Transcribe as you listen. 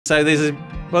So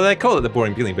well, they call it the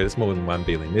boring billion, but it's more than 1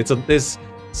 billion. There's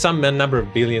some number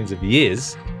of billions of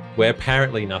years where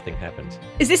apparently nothing happened.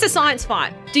 Is this a science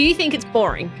fight? Do you think it's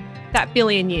boring, that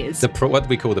billion years? What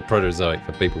we call the Proterozoic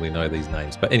for people who know these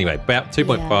names. But anyway, about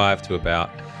 2.5 to about,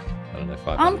 I don't know,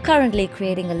 5. I'm currently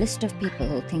creating a list of people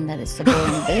who think that it's a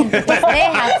boring billion because they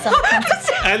have some.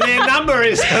 And their number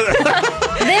is...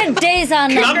 Their days are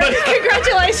numbered.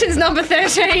 Congratulations, number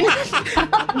 13.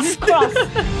 Cross.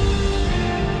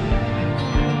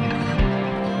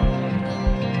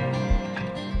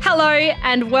 Hello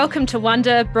and welcome to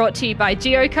Wonder, brought to you by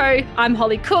Geo Co. I'm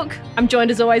Holly Cooke. I'm joined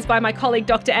as always by my colleague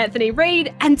Dr. Anthony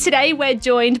Reid, and today we're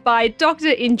joined by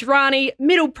Dr. Indrani,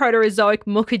 Middle Proterozoic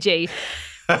Mukherjee.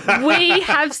 We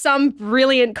have some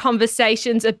brilliant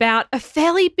conversations about a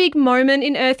fairly big moment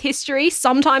in Earth history,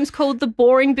 sometimes called the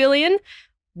boring billion.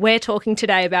 We're talking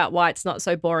today about why it's not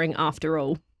so boring after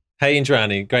all. Hey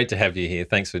Indrani, great to have you here.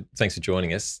 Thanks for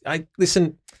joining us.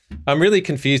 Listen, I'm really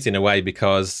confused in a way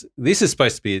because this is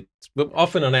supposed to be,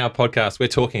 often on our podcast, we're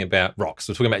talking about rocks.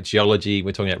 We're talking about geology,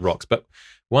 we're talking about rocks. But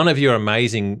one of your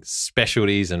amazing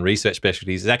specialties and research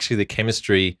specialties is actually the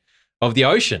chemistry of the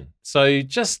ocean. So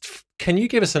just, can you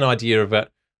give us an idea about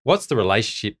what's the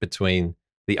relationship between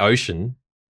the ocean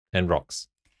and rocks?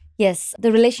 Yes,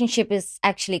 the relationship is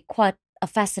actually quite a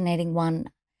fascinating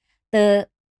one.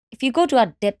 If you go to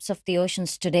our depths of the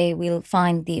oceans today, we'll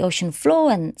find the ocean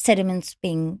floor and sediments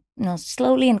being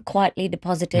slowly and quietly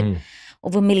deposited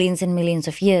over millions and millions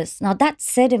of years. Now, that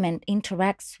sediment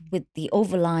interacts with the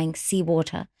overlying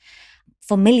seawater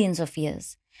for millions of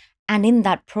years. And in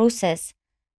that process,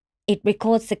 it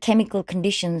records the chemical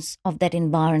conditions of that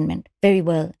environment very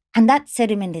well. And that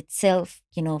sediment itself,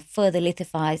 further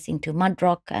lithifies into mud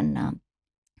rock and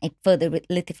it further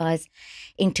lithifies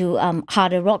into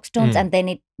harder rock stones, and then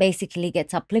it basically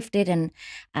gets uplifted. And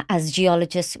as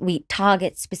geologists, we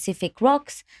target specific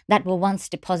rocks that were once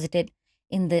deposited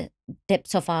in the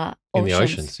depths of our oceans. In the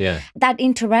oceans, yeah. That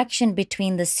interaction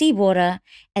between the seawater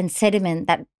and sediment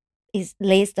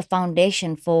lays the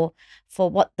foundation for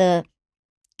what the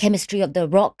chemistry of the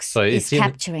rocks is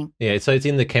capturing. So it's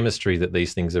in the chemistry that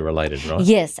these things are related, right?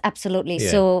 Yes, absolutely.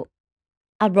 Yeah. So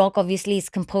a rock obviously is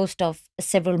composed of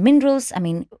several minerals. I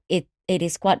mean, it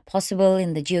is quite possible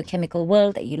in the geochemical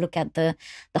world that you look at the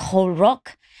whole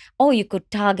rock, or you could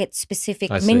target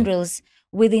specific minerals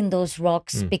within those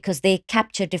rocks because they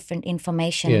capture different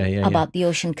information about the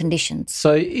ocean conditions.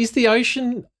 So is the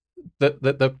ocean,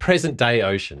 the present day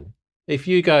ocean, if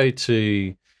you go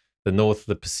to the north of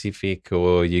the Pacific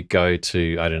or you go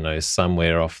to, I don't know,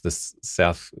 somewhere off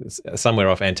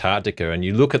Antarctica and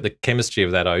you look at the chemistry of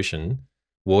that ocean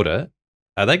water,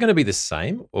 are they going to be the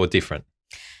same or different?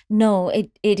 No,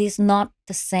 it is not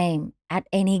the same at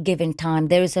any given time.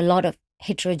 There is a lot of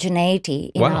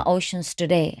heterogeneity in our oceans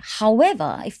today.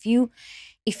 However, if you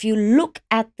look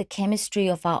at the chemistry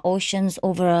of our oceans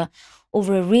over a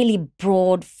really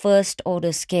broad first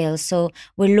order scale, so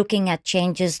we're looking at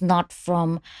changes not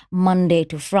from Monday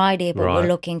to Friday, but we're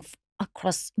looking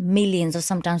across millions or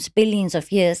sometimes billions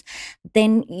of years,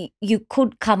 then you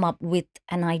could come up with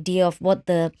an idea of what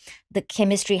the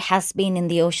chemistry has been in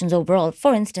the oceans overall.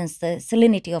 For instance, the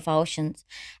salinity of our oceans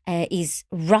is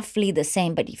roughly the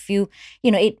same, but if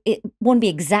it won't be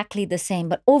exactly the same,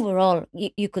 but overall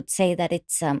you could say that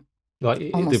it's like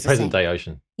the present day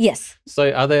ocean. Yes.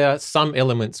 So are there some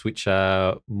elements which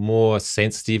are more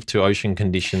sensitive to ocean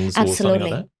conditions or something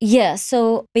like that? Yeah.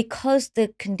 So because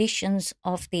the conditions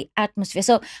of the atmosphere,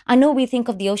 so I know we think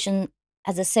of the ocean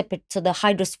as a separate, so the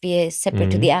hydrosphere is separate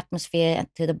to the atmosphere,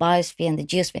 to the biosphere and the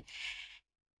geosphere.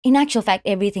 In actual fact,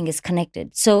 everything is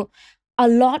connected. So a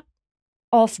lot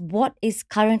of what is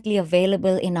currently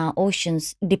available in our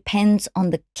oceans depends on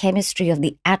the chemistry of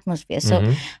the atmosphere.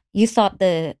 So you thought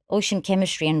the ocean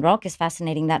chemistry and rock is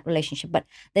fascinating, that relationship, but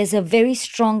there's a very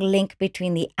strong link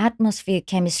between the atmosphere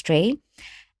chemistry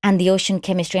and the ocean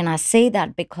chemistry. And I say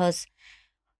that because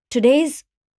today's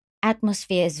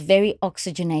atmosphere is very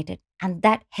oxygenated, and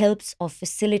that helps or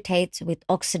facilitates with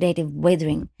oxidative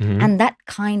weathering. And that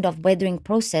kind of weathering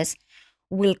process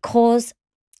will cause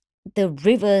the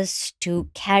rivers to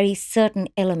carry certain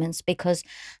elements because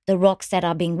the rocks that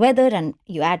are being weathered, and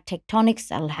you add tectonics,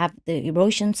 that'll have the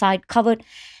erosion side covered.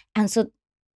 And so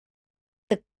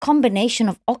the combination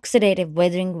of oxidative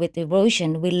weathering with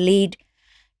erosion will lead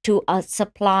to a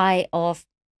supply of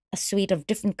a suite of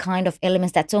different kind of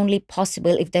elements that's only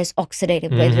possible if there's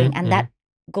oxidative weathering. And that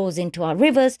goes into our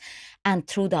rivers, and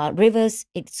through the rivers,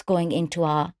 it's going into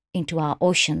our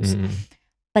oceans.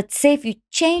 But say if you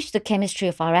change the chemistry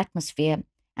of our atmosphere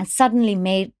and suddenly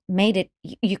made it,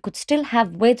 you could still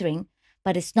have weathering,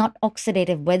 but it's not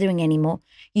oxidative weathering anymore.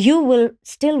 You will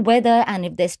still weather, and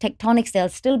if there's tectonics, there'll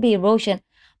still be erosion,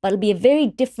 but it'll be a very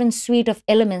different suite of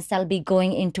elements that'll be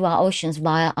going into our oceans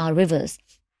via our rivers.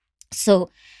 So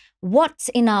what's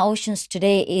in our oceans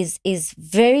today is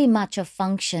very much a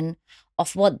function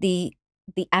of what the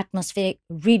atmospheric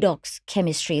redox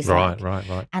chemistry is like.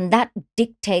 Right. And that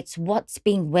dictates what's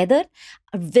being weathered.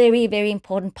 A very, very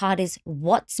important part is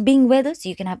what's being weathered. So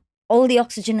you can have all the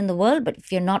oxygen in the world, but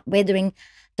if you're not weathering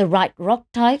the right rock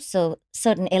types, so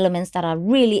certain elements that are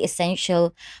really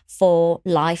essential for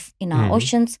life in our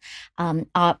oceans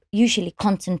are usually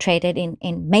concentrated in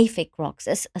mafic rocks.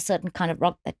 It's a certain kind of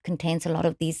rock that contains a lot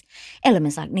of these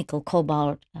elements like nickel,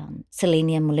 cobalt,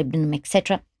 selenium, molybdenum,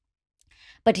 etc.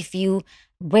 But if you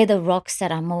weather rocks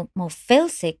that are more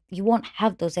felsic, you won't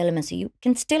have those elements. So you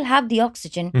can still have the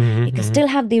oxygen, you can still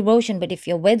have the erosion, but if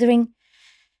you're weathering,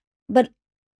 but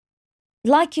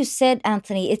like you said,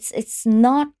 Anthony, it's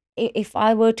not, if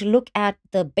I were to look at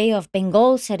the Bay of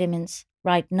Bengal sediments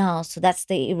right now, so that's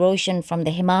the erosion from the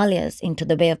Himalayas into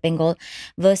the Bay of Bengal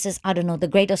versus, I don't know, the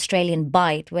Great Australian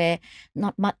Bight, where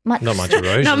not much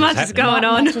erosion. Not much is going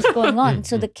on. Not much is going on.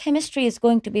 So the chemistry is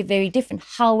going to be very different.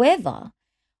 However,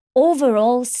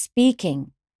 overall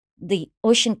speaking, the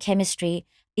ocean chemistry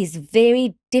is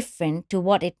very different to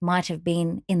what it might have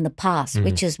been in the past,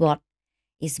 which is what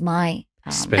is my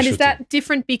and is that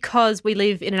different because we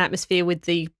live in an atmosphere with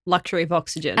the luxury of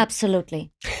oxygen?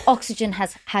 Absolutely. Oxygen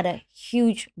has had a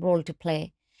huge role to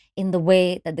play in the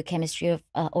way that the chemistry of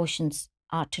oceans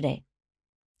are today.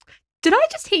 Did I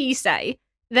just hear you say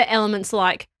that elements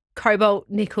like cobalt,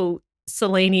 nickel,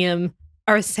 selenium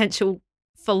are essential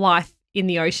for life in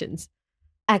the oceans?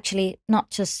 Actually, not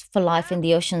just for life in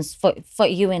the oceans, for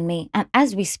you and me. And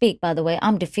as we speak, by the way,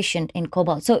 I'm deficient in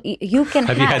cobalt. So you can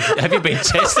have you been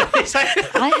tested?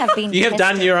 I have been You have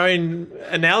done your own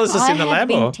analysis in the lab? I have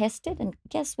been tested, and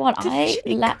guess what? I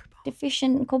lack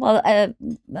deficient in cobalt.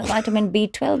 Vitamin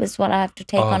B12 is what I have to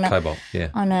take on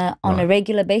a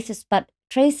regular basis. But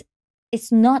it's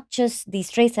not just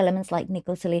these trace elements like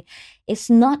nickel, selenium. It's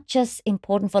not just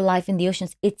important for life in the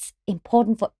oceans. It's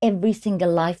important for every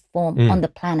single life form on the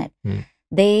planet.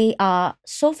 They are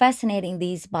so fascinating,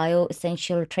 these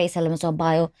bioessential trace elements or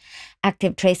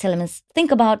bioactive trace elements.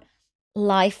 Think about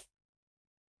life,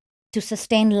 to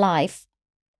sustain life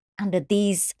under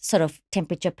these sort of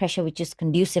temperature pressure, which is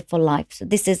conducive for life. So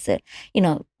this is,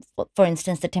 for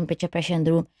instance, the temperature pressure in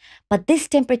the room. But this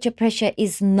temperature pressure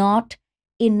is not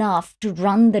enough to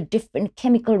run the different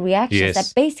chemical reactions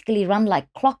that basically run like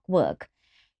clockwork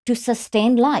to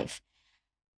sustain life.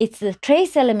 It's the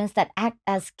trace elements that act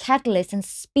as catalysts and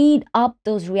speed up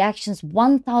those reactions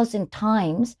 1,000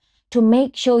 times to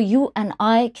make sure you and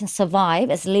I can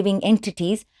survive as living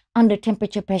entities under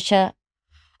temperature pressure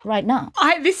right now.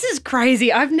 This is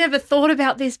crazy. I've never thought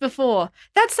about this before.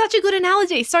 That's such a good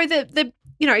analogy. So the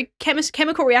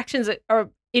chemical reactions are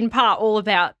in part all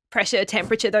about pressure,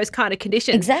 temperature, those kind of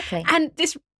conditions. Exactly. And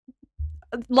this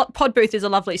pod booth is a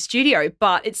lovely studio,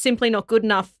 but it's simply not good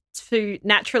enough to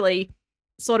naturally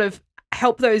sort of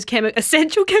help those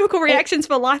essential chemical reactions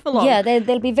for life along. Yeah,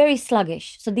 they'll be very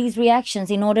sluggish. So these reactions,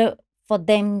 in order for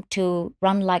them to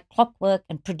run like clockwork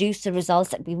and produce the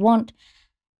results that we want,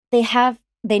 they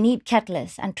need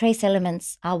catalysts, and trace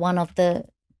elements are one of the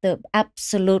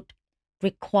absolute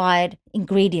required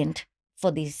ingredient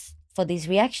for these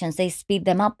reactions. They speed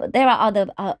them up. But there are other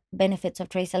benefits of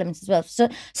trace elements as well.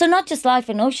 So not just life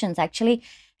in oceans, actually,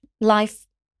 life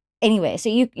anyway. So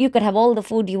you could have all the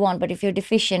food you want, but if you're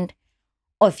deficient,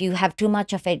 or if you have too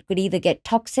much of it, it could either get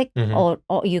toxic or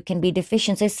you can be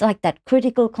deficient. So it's like that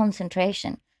critical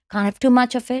concentration. Can't have too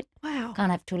much of it. Wow.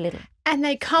 Can't have too little. And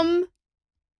they come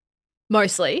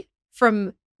mostly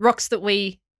from rocks that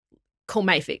we call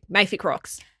mafic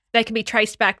rocks. They can be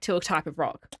traced back to a type of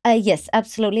rock. Yes,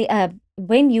 absolutely.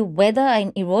 When you weather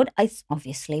and erode,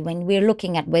 obviously, when we're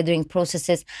looking at weathering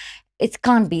processes, it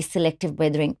can't be selective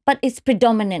weathering, but it's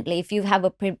predominantly, if you have a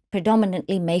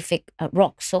predominantly mafic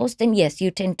rock source, then yes,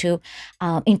 you tend to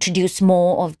introduce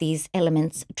more of these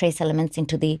elements, trace elements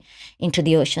into the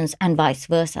oceans, and vice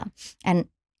versa. And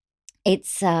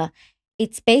it's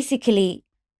basically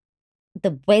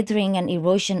the weathering and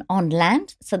erosion on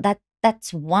land. So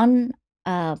that's one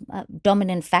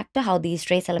dominant factor, how these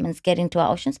trace elements get into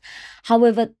our oceans.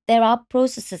 However, there are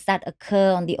processes that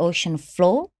occur on the ocean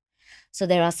floor. So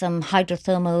there are some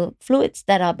hydrothermal fluids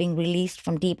that are being released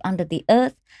from deep under the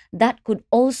earth that could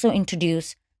also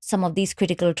introduce some of these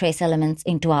critical trace elements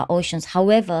into our oceans.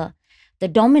 However, the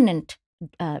dominant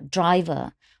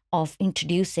driver of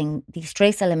introducing these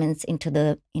trace elements into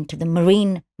the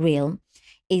marine realm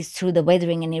is through the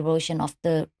weathering and erosion of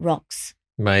the rocks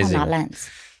Amazing. on our lands.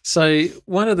 So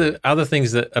one of the other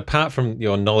things that, apart from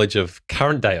your knowledge of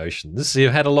current day oceans,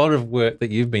 you've had a lot of work that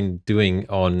you've been doing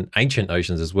on ancient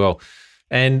oceans as well.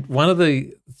 And one of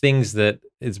the things that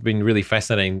has been really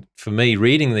fascinating for me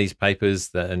reading these papers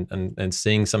and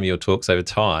seeing some of your talks over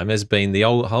time has been the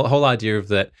whole idea of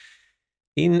that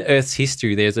in Earth's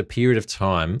history, there's a period of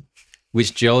time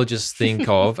which geologists think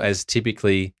of as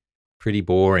typically pretty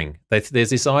boring. There's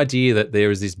this idea that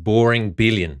there is this boring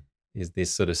billion, is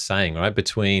this sort of saying, right,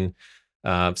 between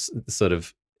sort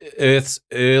of Earth's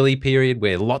early period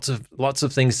where lots of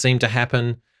things seem to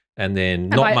happen, and then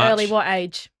not by much. Early, what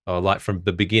age? Oh, like from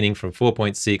the beginning, from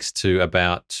 4.6 to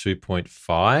about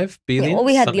 2.5 billion. Yeah, well,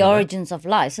 we had something the like origins of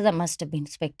life, so that must have been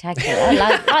spectacular.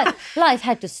 life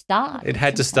had to start. It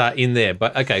had to start in there.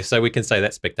 But okay, so we can say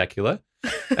that's spectacular.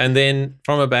 And then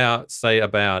from about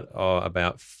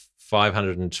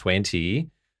 520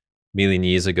 million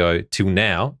years ago till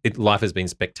now, life has been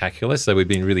spectacular. So we've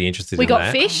been really interested We in got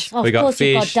that. fish. Of We got course,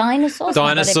 you got fish, dinosaurs.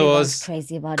 dinosaurs. Everyone's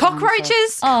crazy about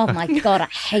Cockroaches. dinosaurs. Oh my God, I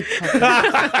hate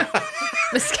cockroaches.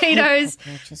 Mosquitoes.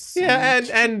 Cockroaches so Yeah, much.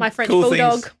 and My French cool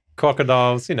bulldog. things,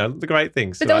 crocodiles, the great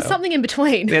things. But there was right? something in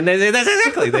between. And there's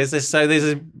exactly.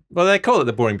 Well, they call it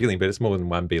the boring billion, but it's more than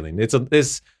 1 billion.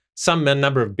 There's some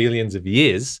number of billions of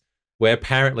years where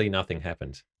apparently nothing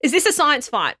happened. Is this a science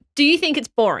fight? Do you think it's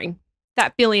boring,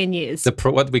 that billion years?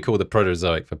 What we call the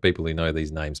Proterozoic for people who know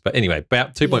these names. But anyway,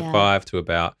 about 2.5 to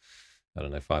about, I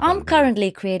don't know, 500. I'm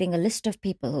currently creating a list of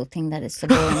people who think that it's a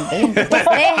boring billion because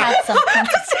they have some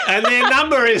concept. And their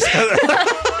number is...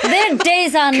 Their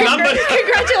days are numbered.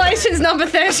 Congratulations, number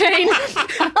 13.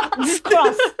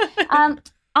 Cross.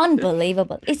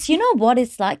 Unbelievable. It's, you know what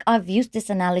it's like? I've used this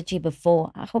analogy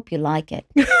before. I hope you like it.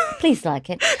 Please like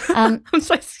it. I'm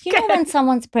so You scared. know when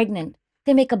someone's pregnant,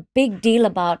 they make a big deal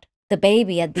about the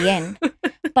baby at the end.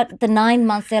 But the 9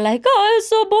 months, they're like, oh, it's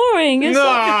so boring. It's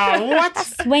what?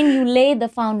 That's when you lay the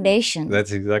foundation.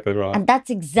 That's exactly right. And that's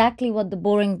exactly what the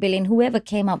boring billion, whoever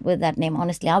came up with that name,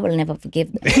 honestly, I will never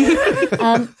forgive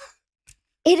them.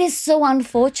 It is so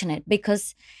unfortunate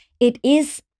because it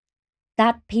is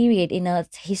that period in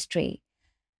Earth's history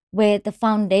where the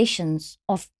foundations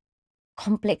of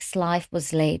complex life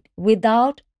was laid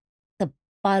without the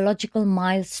biological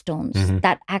milestones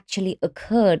that actually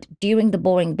occurred during the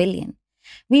boring billion.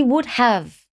 We would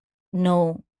have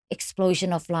no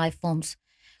explosion of life forms,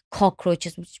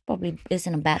 cockroaches, which probably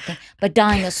isn't a bad thing, but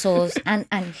dinosaurs and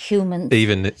humans.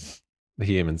 Even the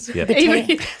humans, yeah.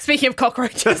 Speaking of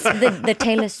cockroaches. the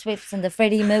Taylor Swifts and the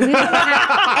Freddie Mercury. We don't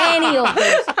have any of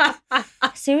those.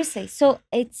 Seriously. So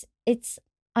I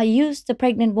use the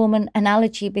pregnant woman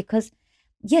analogy because,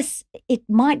 yes, it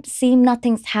might seem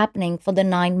nothing's happening for the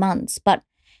 9 months,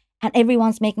 and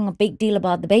everyone's making a big deal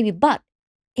about the baby, but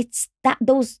it's that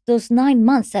those 9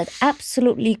 months that are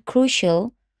absolutely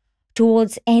crucial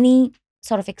towards any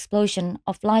sort of explosion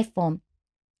of life form.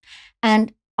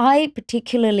 And I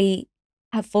particularly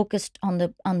have focused on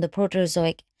the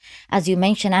Proterozoic, as you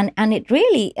mentioned, and it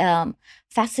really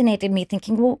fascinated me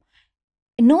thinking, well,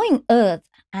 knowing Earth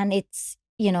and its,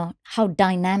 how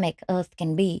dynamic Earth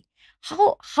can be,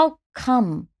 how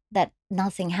come that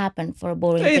nothing happened for a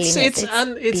boring billion years?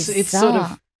 It's sort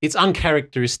of, it's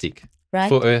uncharacteristic, right,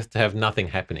 for Earth to have nothing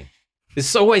happening.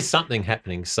 There's always something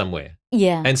happening somewhere.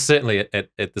 Yeah. And certainly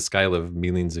at the scale of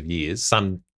millions of years,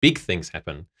 some big things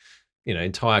happen.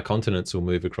 Entire continents will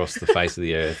move across the face of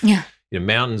the Earth. Yeah.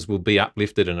 Mountains will be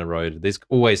uplifted and eroded. There's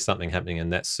always something happening,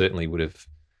 and that certainly would have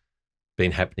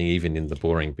been happening even in the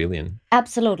boring billion.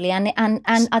 Absolutely. And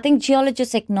I think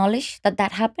geologists acknowledge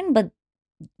that happened, but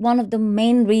one of the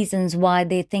main reasons why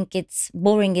they think it's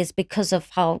boring is because of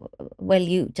how well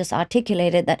you just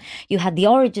articulated that you had the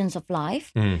origins of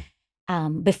life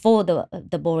before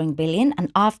the boring billion,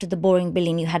 and after the boring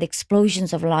billion you had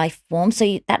explosions of life forms.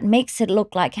 So that makes it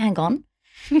look like, hang on.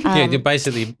 You're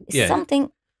basically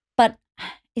something, but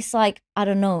it's like, I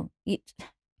don't know,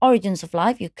 origins of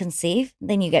life, you conceive,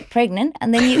 then you get pregnant,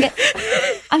 and then you get,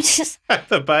 I'm just,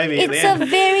 the baby. It's a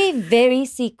very, very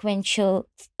sequential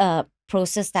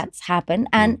process that's happened.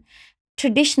 And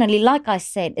traditionally, like I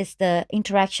said, it's the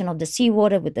interaction of the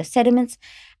seawater with the sediments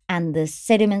and the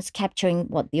sediments capturing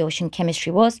what the ocean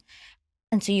chemistry was.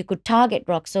 And so you could target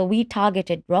rocks. So we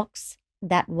targeted rocks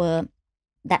that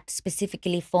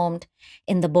specifically formed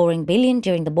in the boring billion,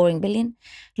 during the boring billion,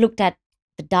 looked at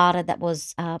the data that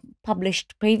was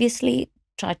published previously,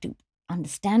 tried to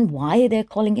understand why they're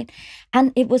calling it.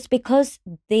 And it was because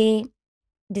they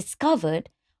discovered,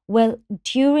 well,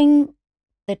 during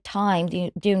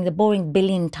the boring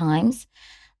billion times,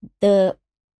 the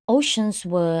oceans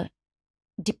were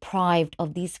deprived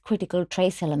of these critical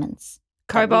trace elements.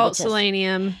 Cobalt,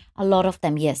 selenium. A lot of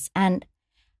them, yes. And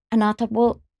I thought,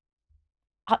 well,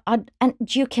 and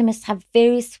geochemists have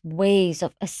various ways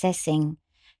of assessing,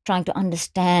 trying to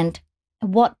understand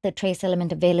what the trace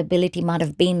element availability might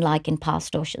have been like in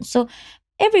past oceans. So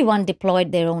everyone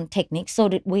deployed their own techniques, so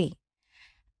did we.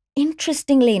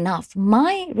 Interestingly enough,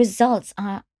 my results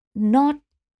are not,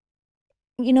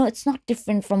 it's not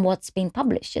different from what's been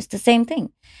published. It's the same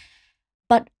thing.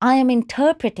 But I am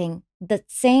interpreting the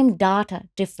same data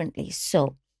differently.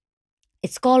 So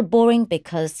it's called boring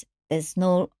because there's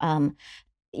no,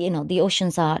 the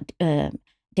oceans are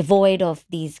devoid of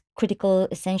these critical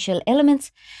essential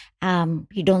elements.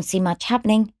 You don't see much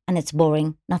happening and it's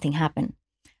boring, nothing happened.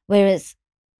 Whereas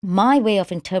my way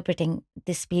of interpreting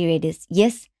this period is,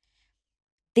 yes,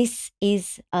 this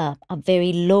is a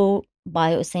very low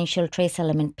bioessential trace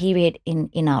element period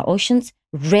in our oceans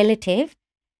relative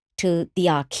to the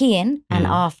Archean and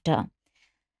after.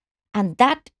 And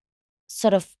that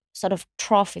sort of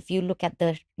trough, if you look at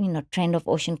the trend of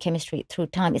ocean chemistry through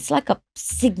time, it's like a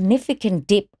significant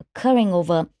dip occurring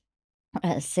over,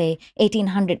 say,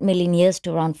 1800 million years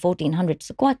to around 1400.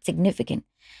 So quite significant.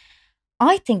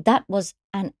 I think that was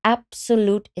an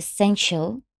absolute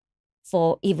essential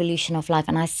for evolution of life.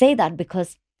 And I say that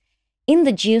because in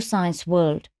the geoscience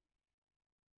world,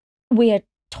 we are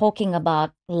talking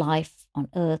about life on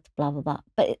Earth, blah, blah, blah.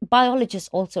 But biologists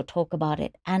also talk about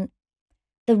it. And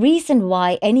the reason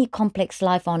why any complex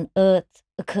life on Earth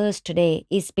occurs today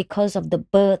is because of the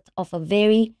birth of a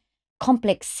very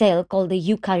complex cell called the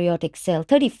eukaryotic cell,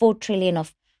 34 trillion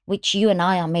of which you and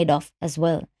I are made of as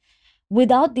well.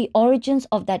 Without the origins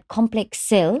of that complex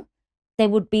cell, there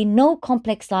would be no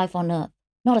complex life on Earth,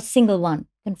 not a single one.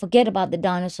 You can forget about the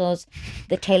dinosaurs,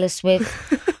 the Taylor Swift,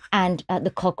 and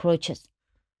the cockroaches.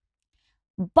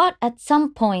 But at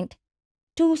some point,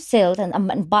 two cells,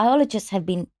 and biologists have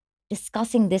been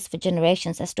discussing this for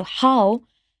generations as to how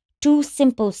two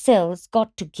simple cells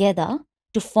got together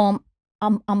to form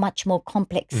a much more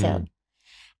complex cell.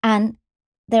 And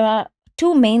there are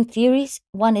two main theories.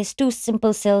 One is two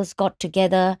simple cells got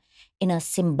together in a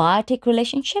symbiotic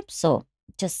relationship, so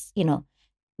just,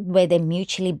 where they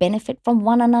mutually benefit from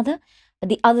one another. But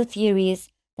the other theory is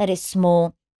that it's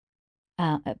more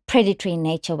predatory in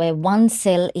nature, where one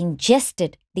cell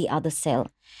ingested the other cell.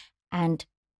 And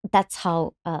that's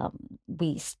how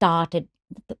we started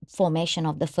the formation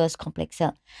of the first complex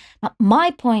cell. Now,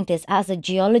 my point is, as a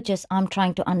geologist, I'm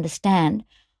trying to understand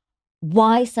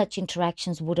why such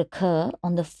interactions would occur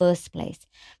on the first place.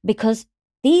 Because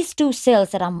these two cells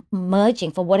that are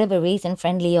merging for whatever reason,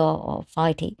 friendly or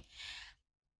fighty,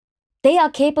 they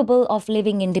are capable of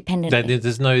living independently.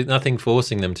 There's nothing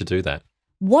forcing them to do that.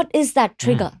 What is that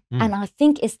trigger? And I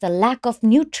think it's the lack of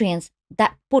nutrients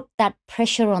that put that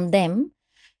pressure on them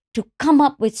to come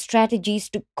up with strategies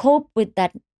to cope with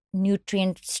that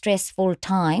nutrient stressful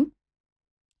time.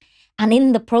 And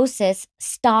in the process,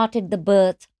 started the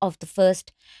birth of the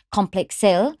first complex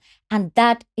cell. And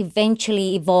that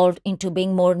eventually evolved into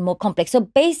being more and more complex. So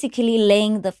basically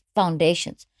laying the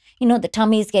foundations. The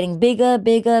tummy is getting bigger,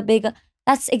 bigger, bigger.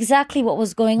 That's exactly what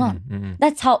was going on.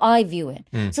 That's how I view it.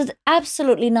 So there's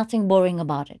absolutely nothing boring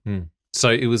about it. So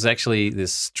it was actually the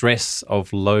stress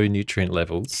of low nutrient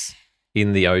levels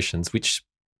in the oceans which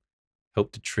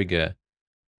helped to trigger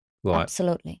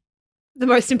absolutely the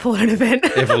most important event.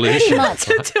 Evolution.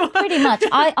 Pretty much.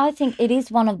 I think it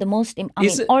is one of the most,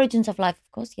 origins of life,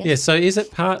 of course, yes. Yeah, so is it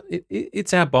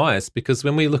it's our bias, because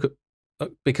when we look at,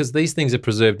 because these things are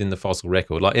preserved in the fossil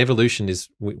record, like evolution is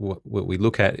what we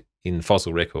look at in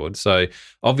fossil record. So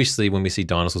obviously when we see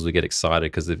dinosaurs, we get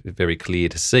excited because they're very clear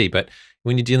to see. But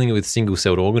when you're dealing with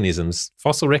single-celled organisms,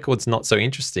 fossil record's not so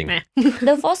interesting.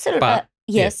 The fossil,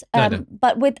 yes. No.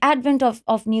 But with advent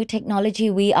of new technology,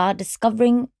 we are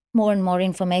discovering more and more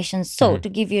information. So to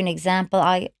give you an example,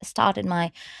 I started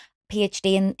my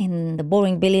PhD in the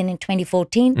boring billion in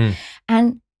 2014.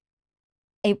 And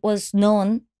it was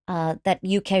known that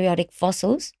eukaryotic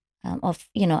fossils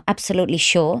absolutely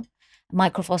sure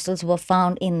microfossils were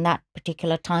found in that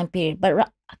particular time period.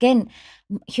 But again,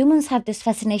 humans have this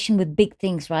fascination with big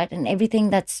things, right? And everything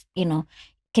that's,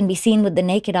 can be seen with the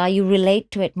naked eye, you relate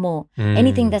to it more.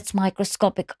 Anything that's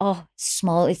microscopic,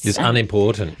 small, it's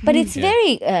unimportant. But it's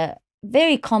very,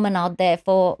 very common out there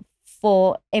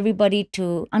for everybody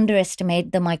to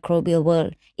underestimate the microbial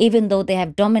world, even though they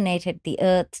have dominated the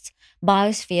Earth's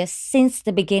biosphere since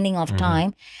the beginning of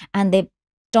time, and they've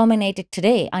dominated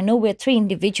today. I know we're 3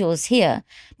 individuals here,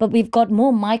 but we've got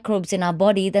more microbes in our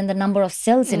body than the number of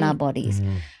cells in our bodies.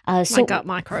 My gut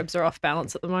microbes are off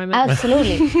balance at the moment.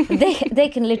 Absolutely. they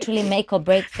can literally make or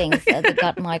break things, the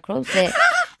gut microbes. So,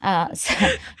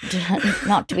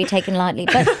 not to be taken lightly.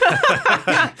 But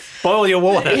boil your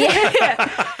water.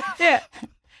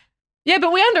 Yeah,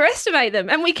 but we underestimate them,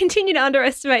 and we continue to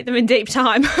underestimate them in deep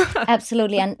time.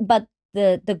 Absolutely. But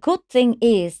the good thing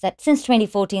is that since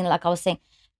 2014, like I was saying,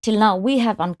 till now, we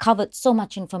have uncovered so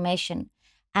much information.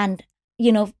 And,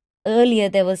 earlier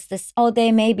there was this,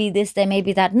 there may be this, there may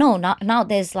be that. No, now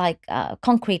there's like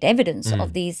concrete evidence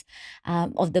of these,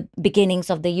 of the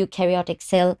beginnings of the eukaryotic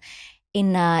cell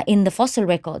in the fossil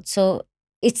record. So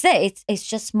it's there. It's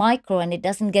just micro, and it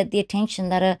doesn't get the attention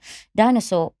that a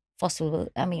dinosaur fossil will.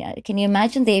 I mean, can you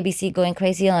imagine the ABC going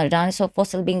crazy on a dinosaur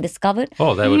fossil being discovered?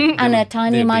 Oh, they would. And a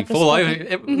tiny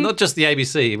microscope. Not just the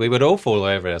ABC, we would all fall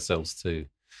over ourselves too.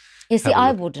 You see,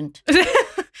 I wouldn't.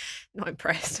 Not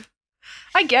impressed.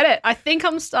 I get it. I think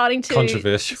I'm starting to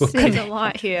controversial see the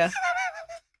light here.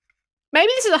 Maybe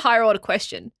this is a higher order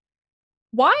question.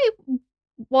 Why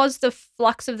was the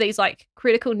flux of these like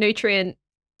critical nutrients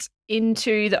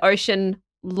into the ocean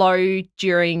low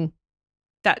during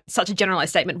that? Such a generalized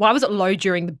statement. Why was it low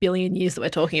during the billion years that we're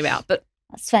talking about? But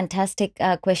that's a fantastic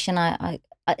question.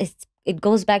 It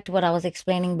goes back to what I was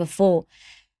explaining before.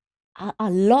 A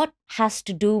lot has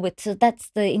to do with, so that's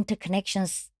the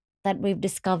interconnections that we've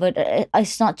discovered.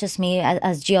 It's not just me.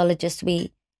 As geologists,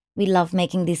 we love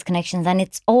making these connections, and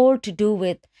it's all to do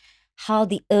with how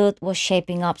the earth was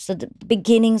shaping up. So the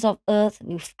beginnings of earth,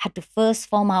 we had to first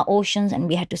form our oceans, and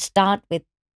we had to start with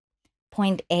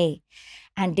point A.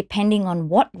 And depending on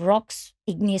what rocks,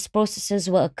 igneous processes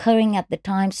were occurring at the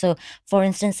time. So for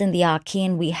instance, in the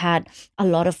Archean, we had a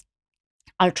lot of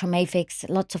ultramafics,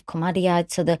 lots of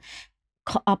komatiites. So the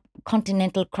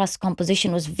continental crust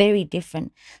composition was very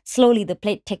different. Slowly, the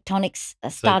plate tectonics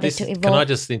started to evolve. Can I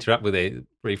just interrupt with there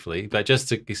briefly? But just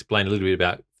to explain a little bit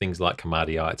about things like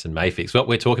komatiites and mafics. What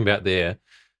we're talking about there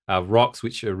are rocks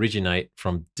which originate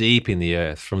from deep in the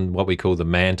earth, from what we call the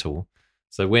mantle.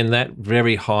 So when that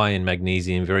very high in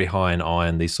magnesium, very high in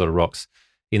iron, these sort of rocks,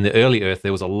 in the early earth,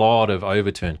 there was a lot of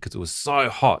overturn because it was so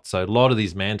hot. So a lot of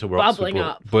these mantle rocks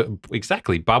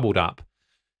bubbled up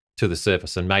to the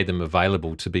surface and made them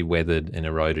available to be weathered and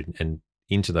eroded and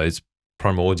into those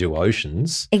primordial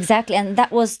oceans. Exactly. And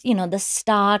that was, the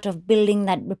start of building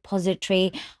that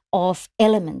repository of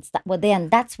elements that were there.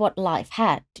 And that's what life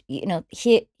had.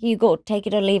 Here you go, take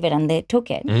it or leave it. And they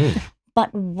took it. But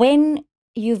when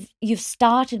you've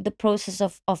started the process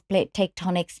of plate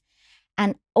tectonics,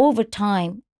 and over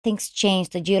time things change,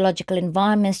 the geological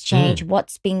environments change,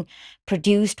 what's being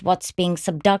produced, what's being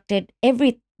subducted,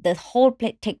 the whole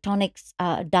plate tectonics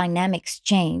dynamics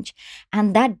change,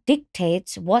 and that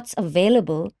dictates what's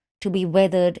available to be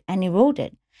weathered and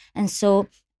eroded. And so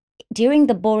during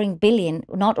the boring billion,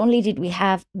 not only did we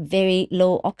have very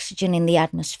low oxygen in the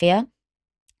atmosphere,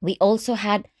 we also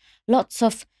had lots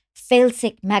of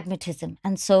failsafe magmatism.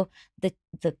 And so the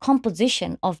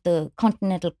composition of the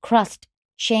continental crust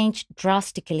changed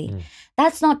drastically.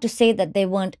 That's not to say that there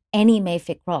weren't any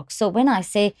mafic rocks. So when I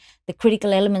say the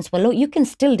critical elements were low, you can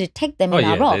still detect them in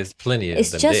our rocks. There's plenty of it's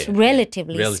them just there.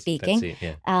 relatively speaking.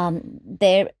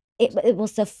 It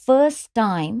was the first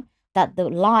time that the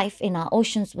life in our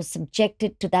oceans was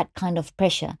subjected to that kind of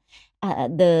pressure.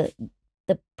 The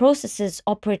processes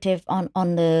operative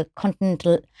on the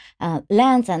continental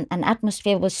lands and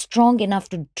atmosphere was strong enough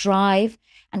to drive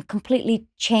and completely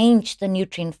change the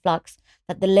nutrient flux,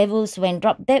 that the levels when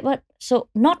dropped. So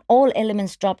not all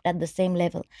elements dropped at the same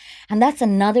level. And that's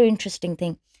another interesting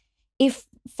thing. If,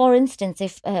 for instance,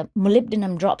 if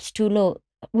molybdenum drops too low,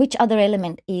 which other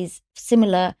element is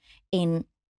similar in,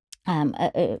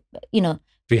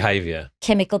 behavior,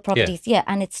 chemical properties? Yeah,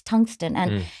 and it's tungsten.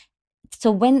 And so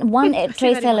when one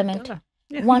trace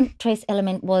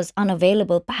element was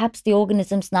unavailable, perhaps the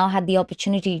organisms now had the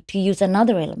opportunity to use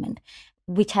another element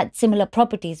which had similar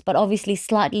properties, but obviously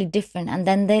slightly different. And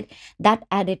then that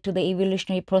added to the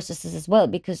evolutionary processes as well,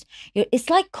 because it's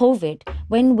like COVID.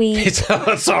 When we...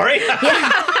 Sorry?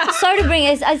 Yeah, sorry to bring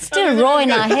it. It's still raw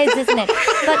in our heads, isn't it?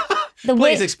 But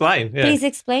Please explain. Yeah. Please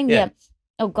explain, yeah.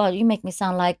 Oh, God, you make me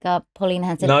sound like Pauline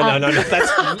Hanson. No.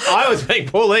 I was being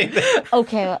Pauline.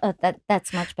 Okay,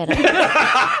 that's much better.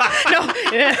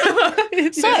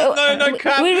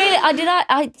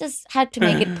 I just had to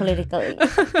make it political.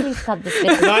 Please cut this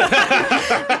bit.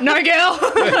 No, girl.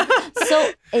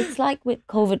 So it's like with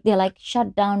COVID, they're like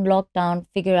shut down, lockdown,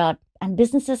 figure out. And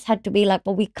businesses had to be like,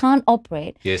 well, we can't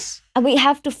operate. Yes. And we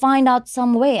have to find out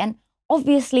some way. And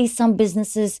obviously some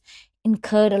businesses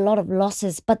incurred a lot of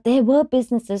losses, but there were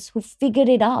businesses who figured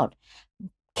it out,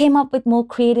 came up with more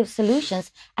creative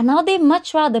solutions, and now they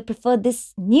much rather prefer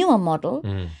this newer model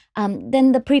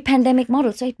than the pre-pandemic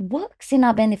model. So it works in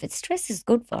our benefit. Stress is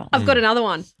good for us. I've got another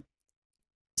one.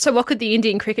 So what could the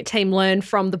Indian cricket team learn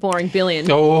from the boring billion?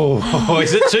 Oh,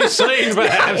 is it too soon,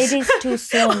 perhaps? It is too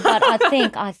soon, but I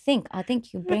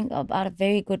think you bring about a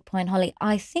very good point, Holly.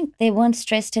 I think they weren't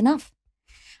stressed enough.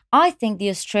 I think the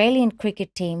Australian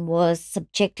cricket team was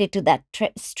subjected to that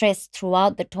stress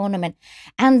throughout the tournament,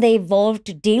 and they evolved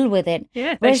to deal with it.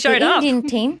 Yeah, they Whereas showed the up. Indian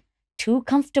team, too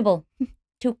comfortable,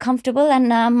 and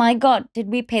my God, did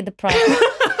we pay the price?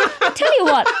 I tell you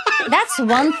what, that's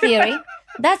one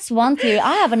theory.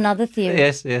 I have another theory.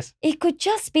 Yes. It could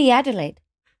just be Adelaide.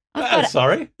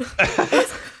 Sorry.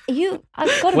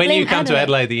 I've got to When blame you come to Adelaide.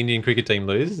 Adelaide, the Indian cricket team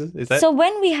loses. Is that? So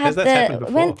when we has have that happened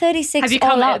before? when 36 Have you all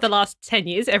come out, the last 10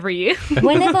 years every year?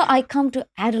 whenever I come to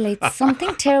Adelaide,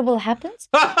 something terrible happens.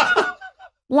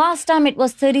 Last time it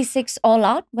was 36 all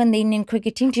out when the Indian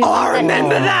cricket team. I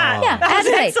remember that. Yeah, That was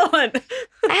Adelaide. excellent.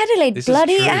 Adelaide, This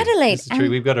bloody is true. Adelaide. This is true.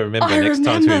 We've got to remember I next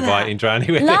time to remember invite that.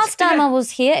 Indrani with us. Last time I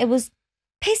was here, it was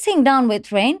pissing down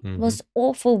with rain. It Mhm. was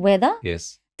awful weather.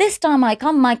 Yes. This time I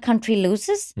come, my country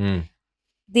loses. Mm.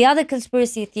 The other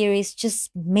conspiracy theory is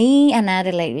just me and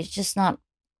Adelaide. It's just not.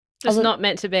 Just Although- not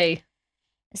meant to be.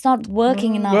 It's not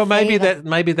working enough. Well, maybe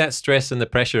that stress and the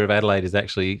pressure of Adelaide is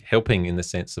actually helping in the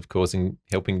sense of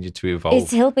helping you to evolve.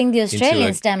 It's helping the into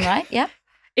Australians, damn right. Yeah.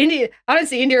 India, I don't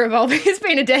see India evolving. It's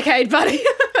been a decade, buddy.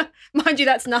 Mind you,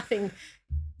 that's nothing.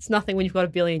 It's nothing when you've got a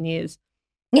billion years.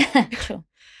 Yeah, true.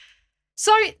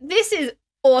 So this is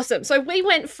awesome. So we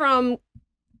went from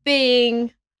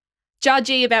being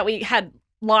judgy about we had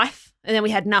life and then we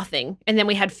had nothing and then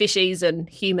we had fishies and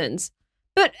humans.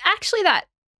 But actually that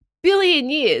billion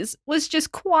years was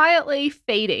just quietly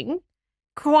feeding,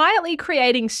 quietly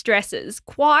creating stresses,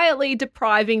 quietly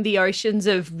depriving the oceans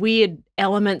of weird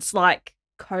elements like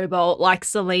cobalt, like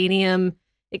selenium,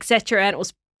 etc. And it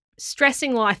was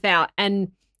stressing life out.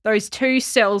 And those two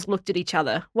cells looked at each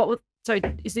other. So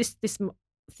is this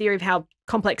theory of how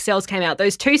complex cells came out?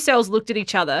 Those two cells looked at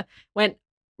each other, went,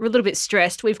 we're a little bit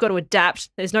stressed. We've got to adapt.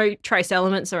 There's no trace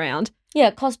elements around. Yeah,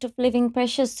 cost of living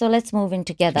pressures. So let's move in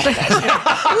together.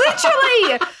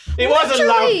 Literally. It wasn't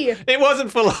Literally. love. It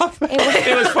wasn't for love.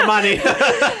 It was for money.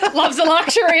 Love's a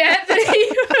luxury, Anthony.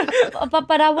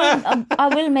 but I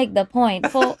will make the point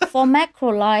for macro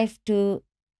life to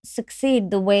succeed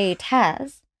the way it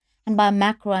has, and by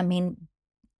macro I mean,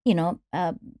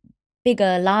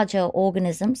 bigger, larger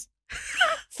organisms.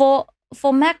 For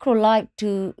macro life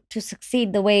to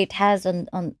succeed the way it has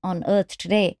on Earth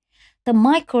today, the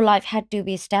micro life had to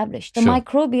be established. The Sure.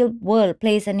 microbial world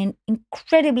plays an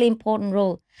incredibly important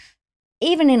role,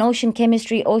 even in ocean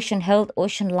chemistry, ocean health,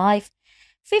 ocean life.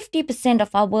 50%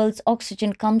 of our world's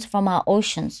oxygen comes from our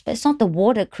oceans, but it's not the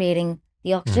water creating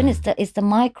the oxygen. It's the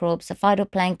microbes, the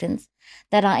phytoplanktons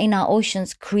that are in our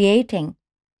oceans creating.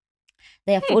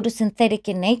 They are photosynthetic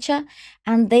in nature,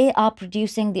 and they are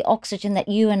producing the oxygen that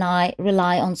you and I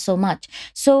rely on so much.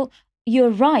 So you're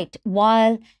right.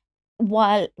 While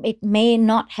it may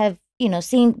not have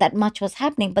seemed that much was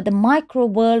happening, but the micro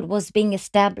world was being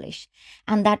established,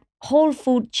 and that whole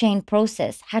food chain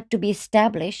process had to be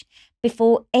established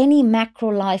before any macro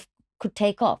life could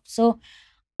take off. So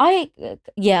I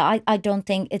don't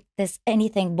think there's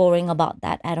anything boring about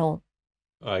that at all.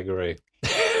 I agree.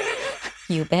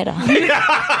 You better.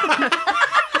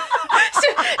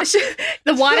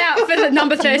 The one out for the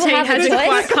number 13 have a hasn't choice?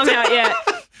 quite come out yet.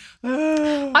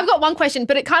 I've got one question,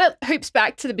 but it kind of hoops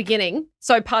back to the beginning.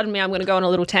 So pardon me, I'm going to go on a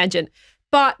little tangent.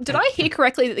 But did I hear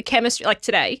correctly that the chemistry, like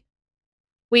today,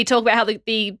 we talk about how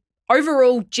the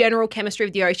overall general chemistry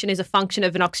of the ocean is a function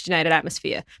of an oxygenated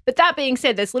atmosphere. But that being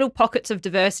said, there's little pockets of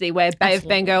diversity where Bay of Absolutely.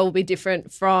 Bengal will be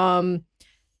different from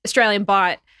Australian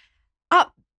Bight.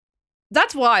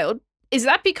 That's wild. Is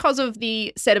that because of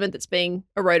the sediment that's being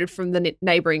eroded from the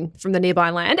nearby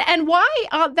land? And why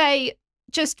aren't they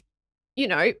just,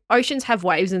 oceans have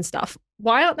waves and stuff.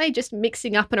 Why aren't they just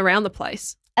mixing up and around the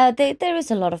place? There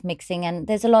is a lot of mixing, and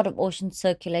there's a lot of ocean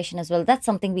circulation as well. That's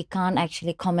something we can't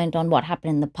actually comment on what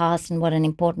happened in the past and what an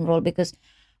important role, because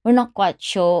we're not quite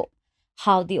sure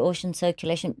how the ocean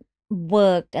circulation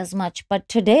worked as much. But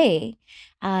today,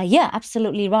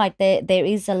 absolutely right. There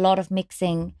is a lot of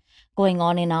mixing going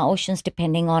on in our oceans,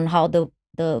 depending on how the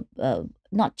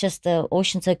not just the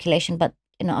ocean circulation, but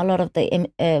a lot of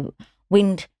the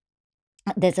wind.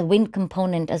 There's a wind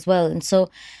component as well, and so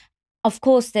of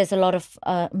course there's a lot of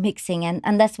mixing,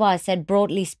 and that's why I said,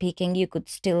 broadly speaking, you could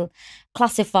still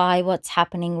classify what's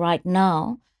happening right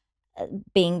now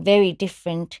being very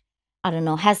different I don't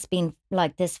know, has been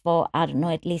like this for, I don't know,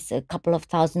 at least a couple of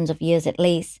thousands of years at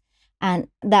least. And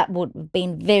that would have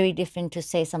been very different to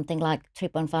say something like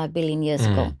 3.5 billion years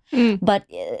ago. But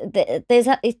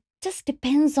it just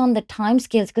depends on the time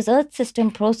scales, because Earth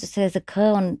system processes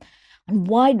occur on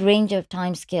wide range of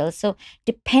time scales. So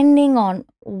depending on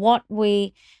what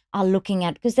we are looking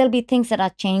at, because there'll be things that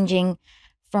are changing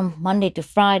from Monday to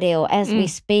Friday or as we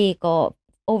speak or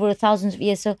over thousands of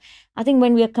years. So I think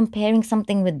when we are comparing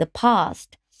something with the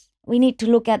past, we need to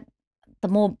look at the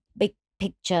more big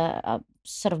picture,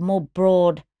 sort of more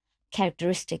broad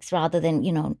characteristics rather than,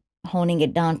 honing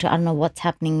it down to, I don't know, what's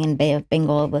happening in Bay of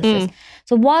Bengal versus.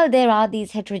 So while there are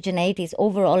these heterogeneities,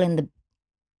 overall in the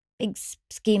big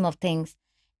scheme of things,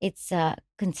 it's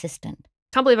consistent.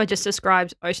 Can't believe I just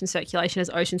described ocean circulation as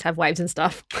oceans have waves and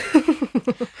stuff.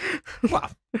 Wow.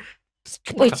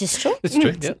 Which is true. It's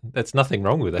true. Yeah, there's nothing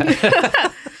wrong with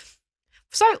that.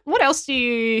 So what else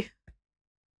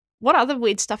what other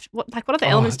weird stuff, what other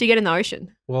elements do you get in the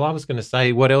ocean? Well, I was going to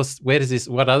say, what else,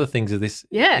 what other things are this?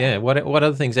 Yeah. What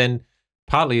other things? And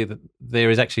partly there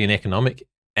is actually an economic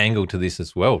angle to this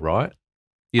as well, right?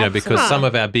 Because some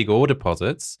of our big ore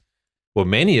deposits, well,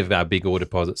 many of our big ore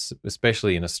deposits,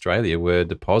 especially in Australia, were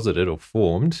deposited or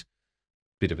formed,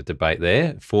 bit of a debate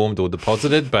there, formed or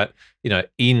deposited, but,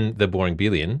 in the boring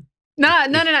billion. No.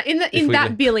 In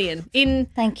that billion.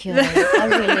 Thank you. I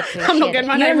really appreciate it. I'm not getting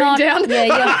my name written down.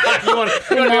 Yeah, you want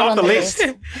to be off the list.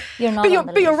 You're not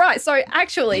but you're right. So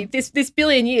actually, this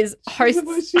billion years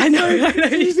hosts. I know.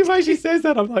 The way she says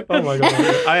that, I'm like, oh my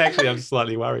God. I'm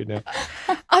slightly worried now.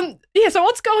 So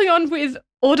what's going on with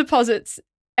ore deposits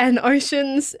and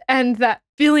oceans and that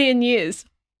billion years?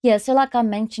 Yeah, so like I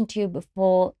mentioned to you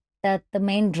before, that the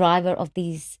main driver of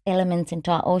these elements into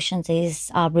our oceans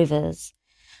is our rivers.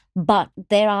 But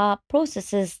there are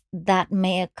processes that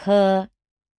may occur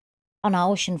on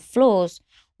our ocean floors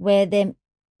where there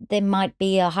might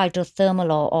be a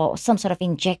hydrothermal or some sort of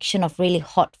injection of really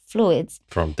hot fluids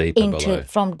from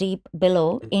deep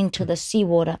below into the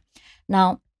seawater.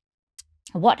 Now,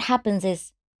 whatever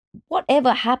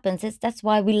happens is that's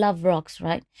why we love rocks,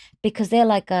 right? Because they're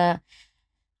like they're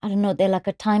like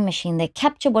a time machine. They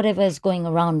capture whatever is going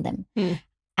around them.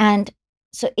 And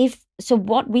so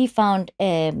what we found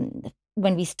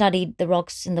when we studied the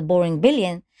rocks in the boring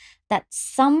billion, that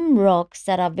some rocks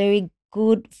that are very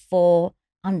good for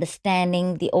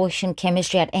understanding the ocean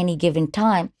chemistry at any given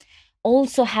time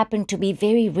also happen to be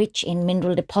very rich in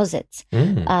mineral deposits.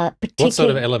 What sort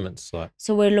of elements? Like?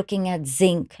 So we're looking at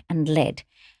zinc and lead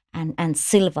and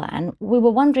silver. And we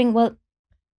were wondering, well,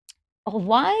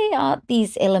 why are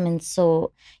these elements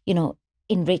so,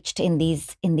 enriched in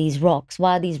these rocks?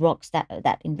 Why are these rocks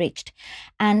that enriched?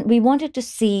 And we wanted to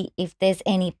see if there's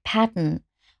any pattern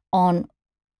on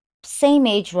same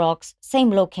age rocks, same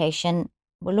location.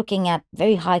 We're looking at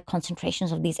very high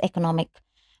concentrations of these economic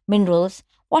minerals.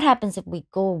 What happens if we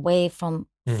go away from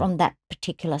that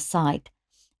particular site?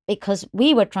 Because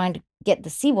we were trying to get the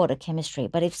seawater chemistry,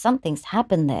 but if something's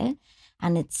happened there,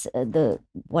 and it's the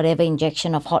whatever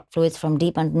injection of hot fluids from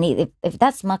deep underneath, if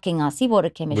that's mucking our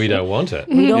seawater chemistry. We don't want it.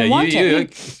 We don't want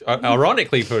it.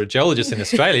 Ironically, for a geologist in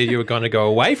Australia, you were going to go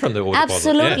away from the ore deposit.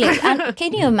 Absolutely. Yeah. And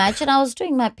can you imagine? I was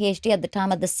doing my PhD at the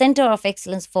time at the Centre of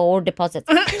Excellence for Ore Deposits.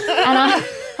 And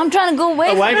I'm trying to go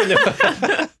away from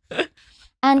the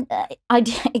And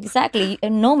exactly.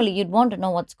 Normally, you'd want to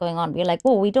know what's going on. We're like,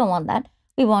 we don't want that.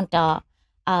 We want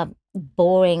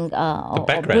boring or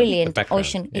brilliant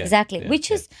ocean. Yeah, exactly. Which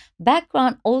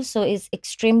background also is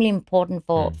extremely important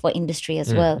for industry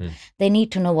as well. They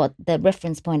need to know what the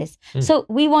reference point is. So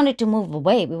we wanted to move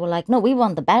away. We were like, no, we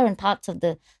want the barren parts of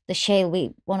the shale.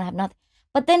 We want to have nothing.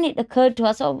 But then it occurred to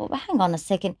us, hang on a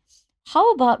second.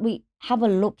 How about we have a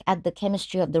look at the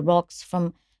chemistry of the rocks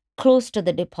from close to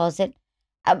the deposit,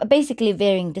 basically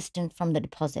varying distant from the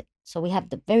deposit. So we have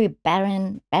the very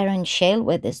barren shale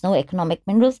where there's no economic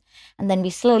minerals. And then we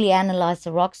slowly analyze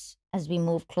the rocks as we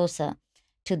move closer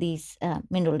to these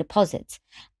mineral deposits.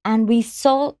 And we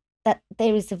saw that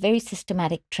there is a very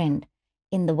systematic trend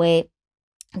in the way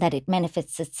that it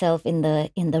manifests itself in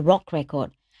the rock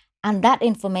record. And that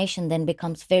information then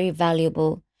becomes very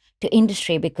valuable to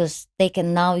industry because they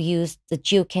can now use the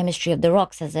geochemistry of the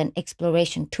rocks as an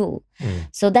exploration tool.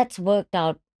 So that's worked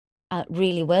out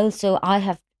really well. So I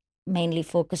have mainly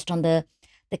focused on the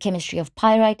chemistry of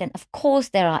pyrite. And of course,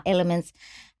 there are elements,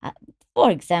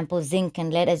 for example, zinc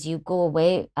and lead, as you go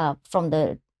away from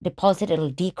the deposit,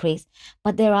 it'll decrease.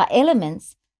 But there are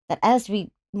elements that as we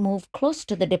move close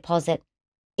to the deposit,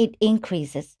 it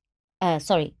decreases. And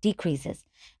so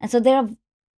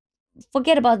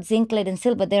forget about zinc, lead, and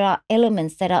silver, there are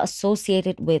elements that are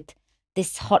associated with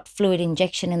this hot fluid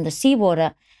injection in the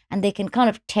seawater, and they can kind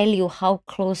of tell you how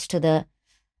close to the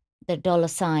dollar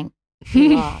sign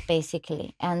you are,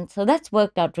 basically. And so that's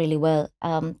worked out really well.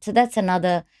 So that's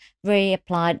another very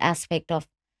applied aspect of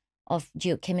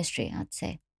geochemistry, I'd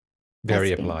say.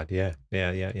 Very applied, yeah.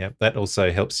 That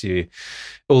also helps you,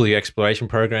 all your exploration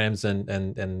programs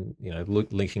and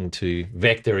linking to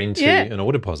vector into an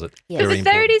ore deposit. Yeah.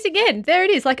 There it is again. There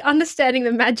it is. Like understanding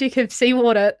the magic of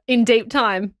seawater in deep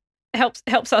time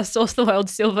helps us source the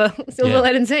world's silver,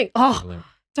 lead, and zinc. Oh,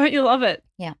 don't you love it?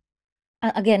 Yeah.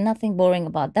 Again, nothing boring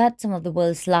about that. Some of the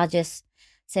world's largest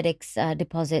SEDEX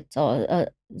deposits or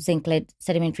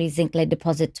sedimentary zinc lead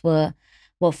deposits were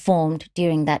formed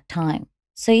during that time.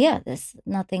 So yeah, there's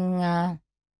nothing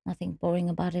boring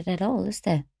about it at all, is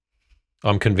there?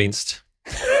 I'm convinced.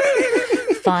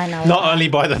 Fine. Not only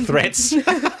by the threats.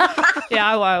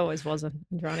 Yeah, I always wasn't,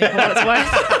 Indrani, for what it's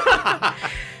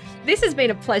worth. This has been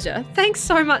a pleasure. Thanks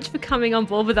so much for coming on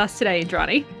board with us today,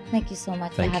 Indrani. Thank you so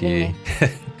much for having me.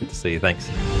 Good to see you. Thanks.